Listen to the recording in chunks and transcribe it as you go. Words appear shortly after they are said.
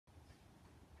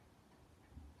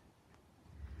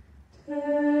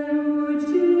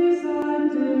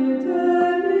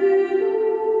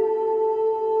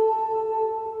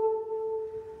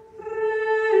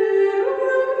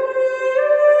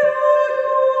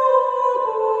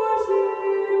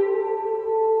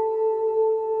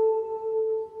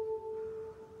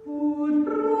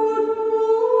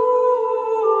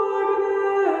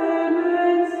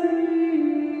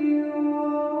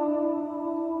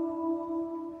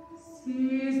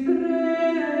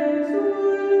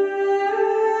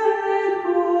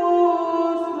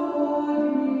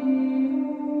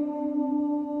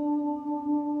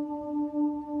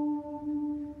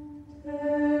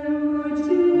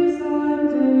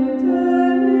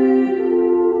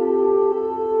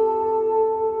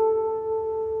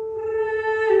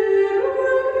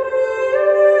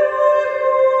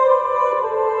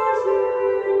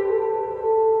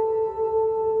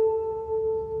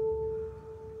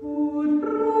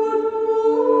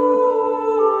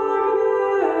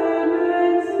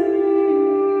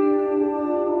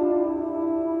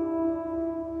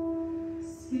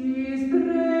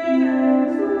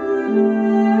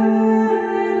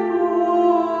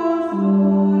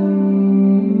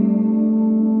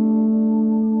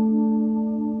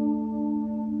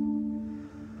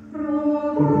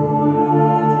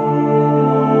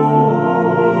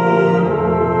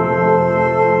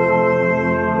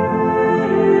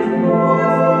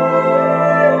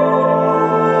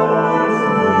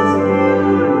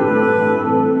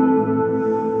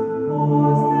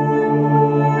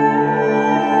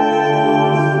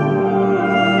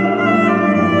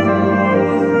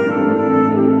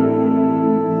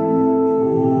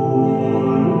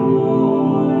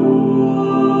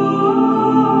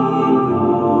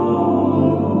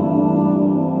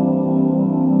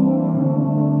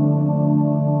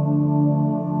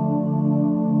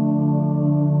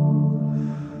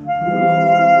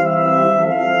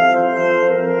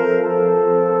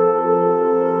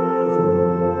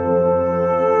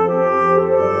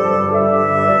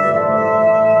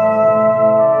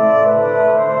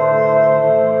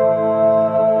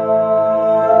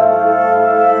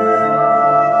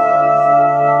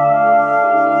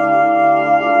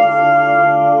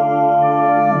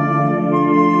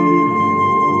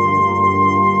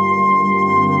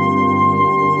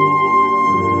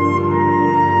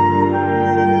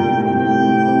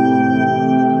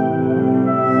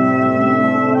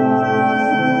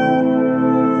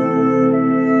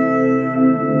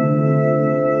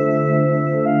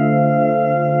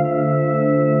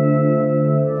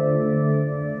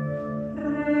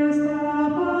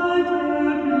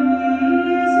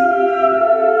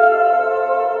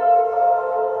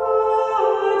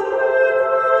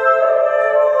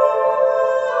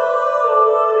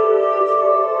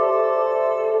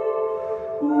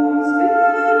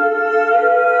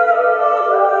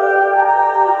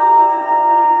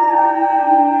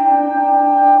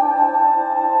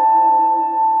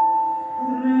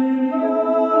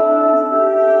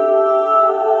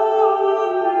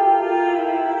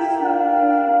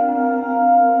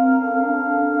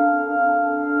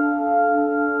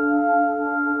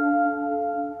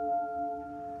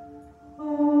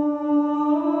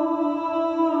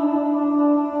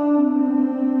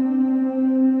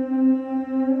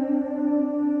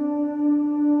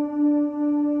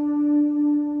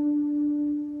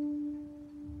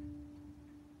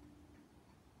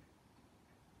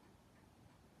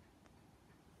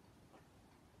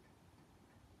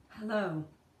Hello.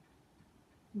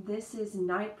 This is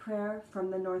night prayer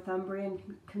from the Northumbrian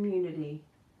community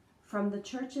from the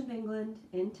Church of England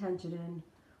in Tenterden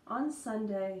on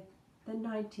Sunday, the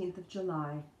 19th of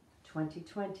July,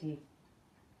 2020.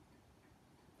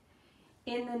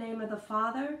 In the name of the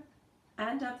Father,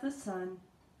 and of the Son,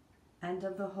 and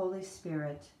of the Holy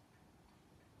Spirit.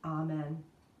 Amen.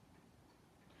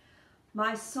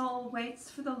 My soul waits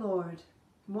for the Lord,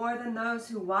 more than those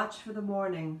who watch for the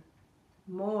morning,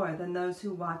 more than those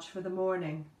who watch for the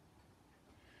morning.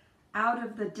 Out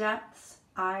of the depths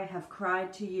I have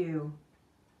cried to you.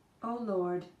 O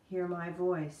Lord, hear my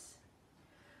voice.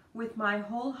 With my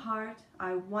whole heart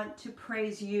I want to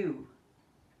praise you.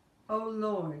 O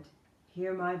Lord,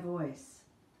 hear my voice.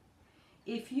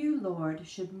 If you, Lord,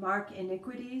 should mark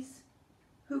iniquities,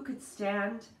 who could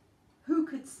stand? Who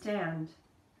could stand?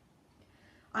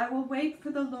 I will wait for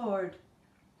the Lord.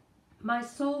 My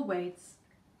soul waits,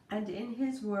 and in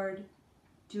his word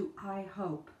do I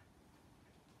hope.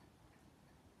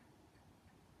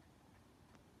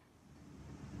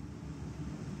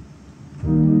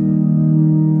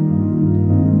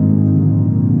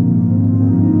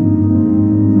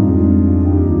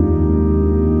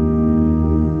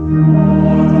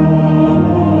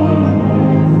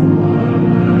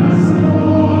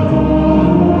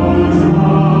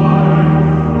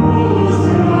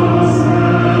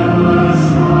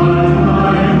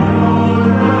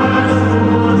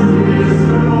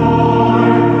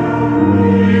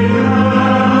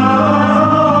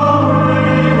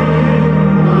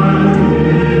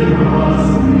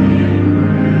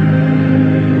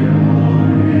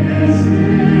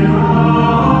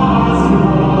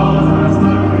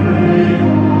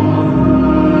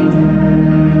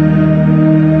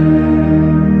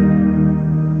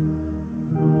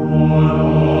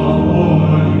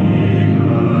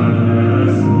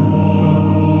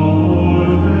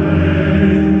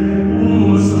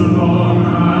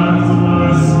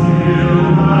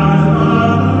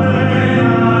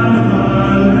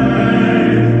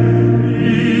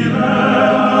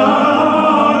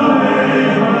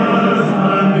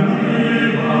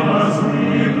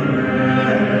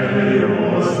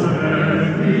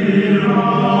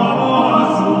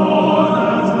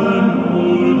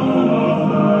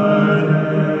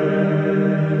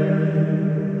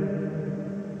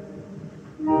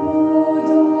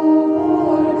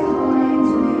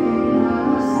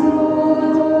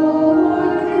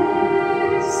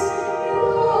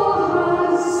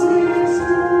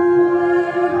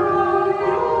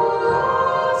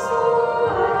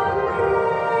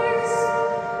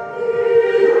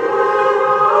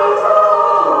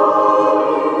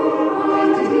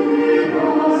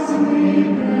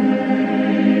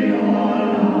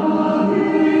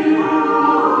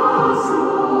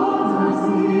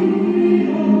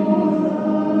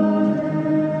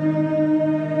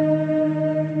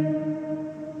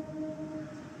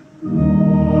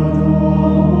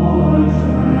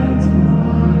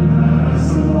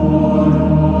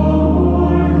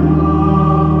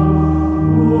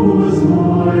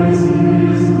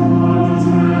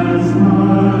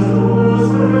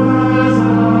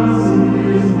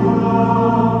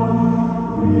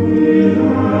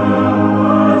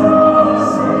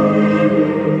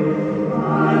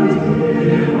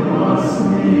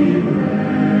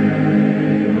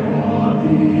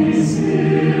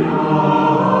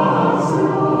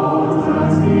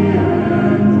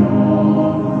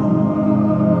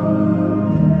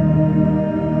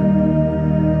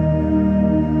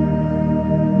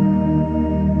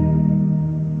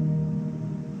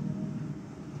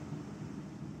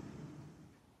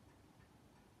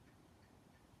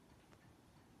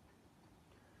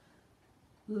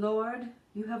 Lord,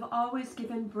 you have always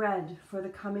given bread for the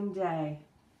coming day,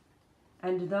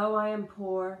 and though I am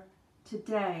poor,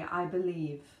 today I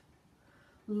believe.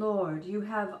 Lord, you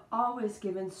have always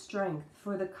given strength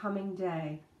for the coming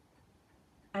day,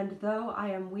 and though I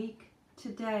am weak,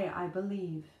 today I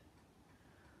believe.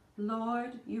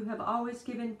 Lord, you have always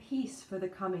given peace for the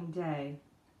coming day,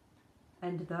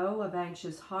 and though of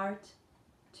anxious heart,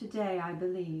 today I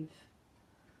believe.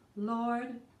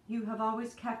 Lord, you have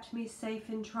always kept me safe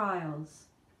in trials,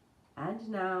 and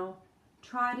now,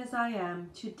 tried as I am,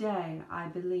 today I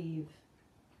believe.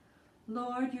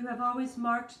 Lord, you have always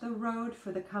marked the road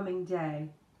for the coming day,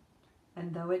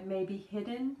 and though it may be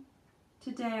hidden,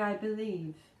 today I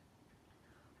believe.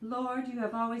 Lord, you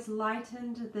have always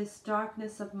lightened this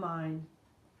darkness of mine,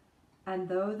 and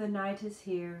though the night is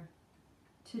here,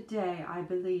 today I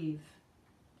believe.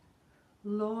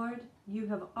 Lord, you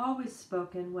have always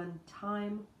spoken when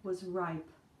time was ripe,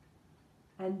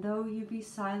 and though you be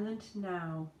silent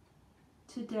now,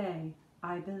 today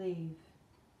I believe.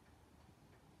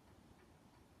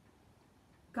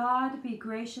 God be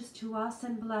gracious to us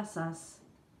and bless us,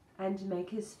 and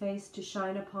make his face to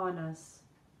shine upon us,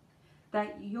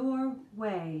 that your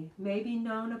way may be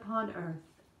known upon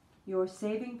earth, your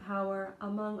saving power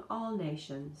among all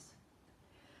nations.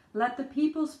 Let the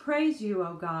peoples praise you,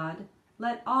 O God.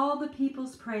 Let all the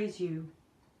peoples praise you.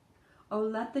 O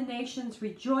let the nations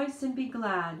rejoice and be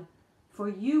glad, for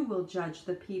you will judge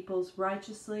the peoples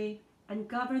righteously and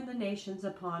govern the nations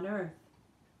upon earth.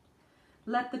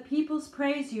 Let the peoples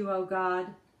praise you, O God.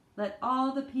 Let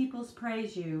all the peoples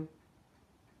praise you.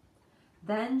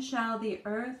 Then shall the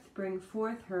earth bring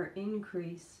forth her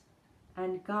increase,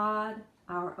 and God,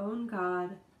 our own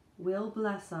God, will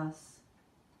bless us.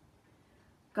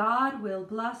 God will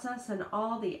bless us, and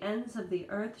all the ends of the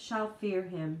earth shall fear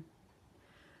him.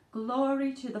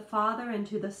 Glory to the Father, and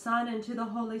to the Son, and to the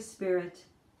Holy Spirit,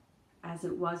 as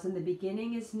it was in the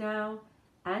beginning, is now,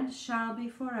 and shall be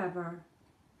forever.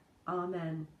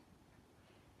 Amen.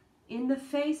 In the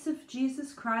face of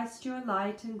Jesus Christ, your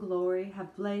light and glory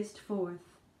have blazed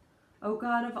forth. O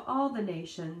God of all the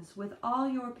nations, with all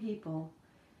your people,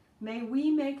 may we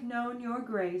make known your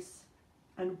grace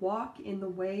and walk in the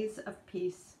ways of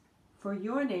peace, for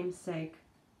your name's sake.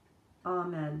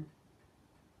 Amen.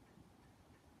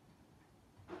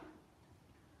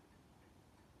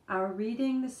 Our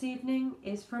reading this evening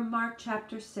is from Mark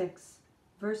chapter 6,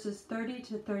 verses 30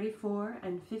 to 34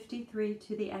 and 53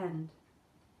 to the end.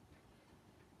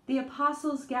 The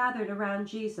apostles gathered around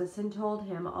Jesus and told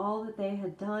him all that they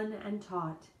had done and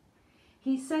taught.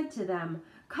 He said to them,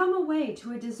 "Come away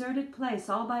to a deserted place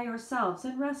all by yourselves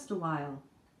and rest a while."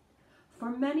 For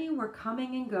many were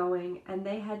coming and going, and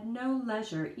they had no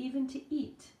leisure even to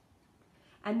eat.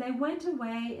 And they went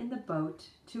away in the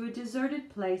boat to a deserted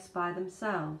place by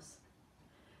themselves.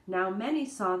 Now many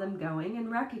saw them going and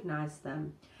recognized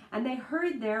them, and they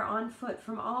hurried there on foot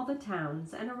from all the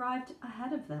towns and arrived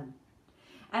ahead of them.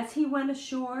 As he went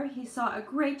ashore, he saw a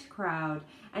great crowd,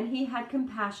 and he had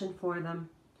compassion for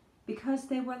them, because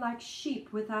they were like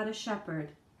sheep without a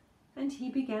shepherd, and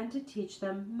he began to teach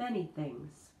them many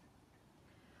things.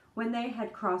 When they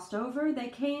had crossed over, they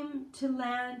came to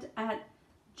land at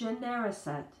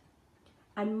Gennesaret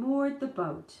and moored the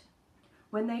boat.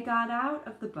 When they got out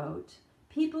of the boat,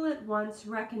 people at once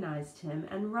recognized him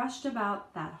and rushed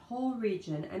about that whole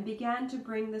region and began to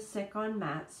bring the sick on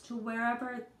mats to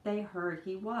wherever they heard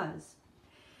he was.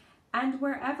 And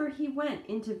wherever he went,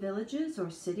 into villages or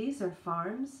cities or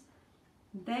farms,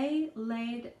 they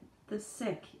laid the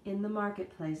sick in the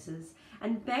marketplaces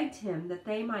and begged him that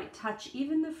they might touch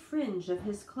even the fringe of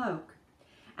his cloak,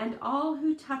 and all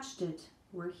who touched it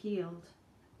were healed.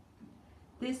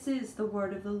 This is the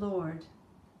word of the Lord.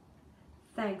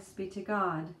 Thanks be to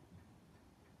God.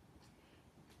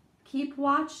 Keep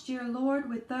watch, dear Lord,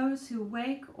 with those who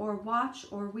wake or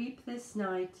watch or weep this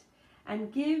night,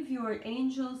 and give your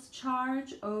angels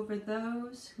charge over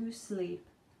those who sleep.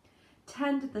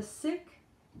 Tend the sick,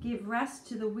 give rest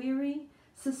to the weary,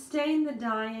 sustain the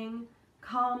dying,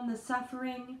 calm the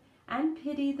suffering, and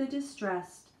pity the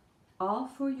distressed, all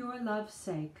for your love's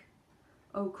sake.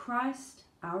 O Christ,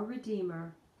 our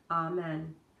Redeemer.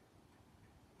 Amen.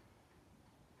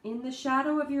 In the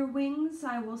shadow of your wings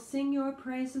I will sing your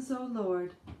praises, O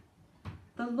Lord.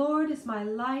 The Lord is my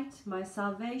light, my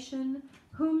salvation.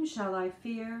 Whom shall I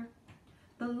fear?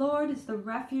 The Lord is the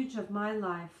refuge of my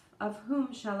life. Of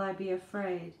whom shall I be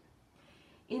afraid?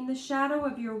 In the shadow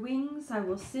of your wings I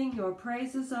will sing your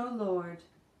praises, O Lord.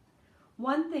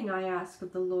 One thing I ask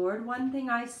of the Lord, one thing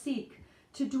I seek,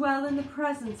 to dwell in the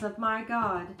presence of my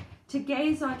God, to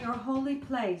gaze on your holy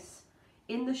place.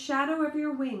 In the shadow of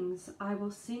your wings I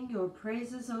will sing your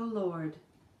praises, O Lord.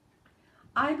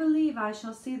 I believe I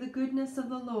shall see the goodness of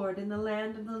the Lord in the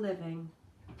land of the living.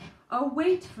 Oh,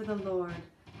 wait for the Lord.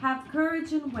 Have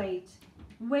courage and wait.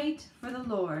 Wait for the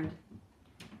Lord.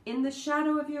 In the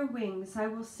shadow of your wings I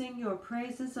will sing your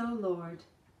praises, O Lord.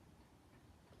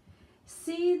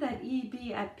 See that ye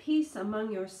be at peace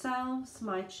among yourselves,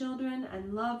 my children,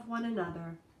 and love one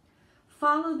another.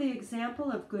 Follow the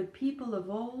example of good people of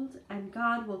old, and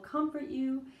God will comfort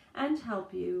you and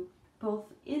help you, both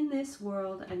in this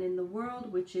world and in the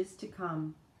world which is to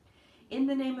come. In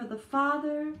the name of the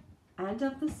Father, and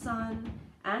of the Son,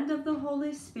 and of the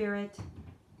Holy Spirit.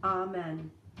 Amen.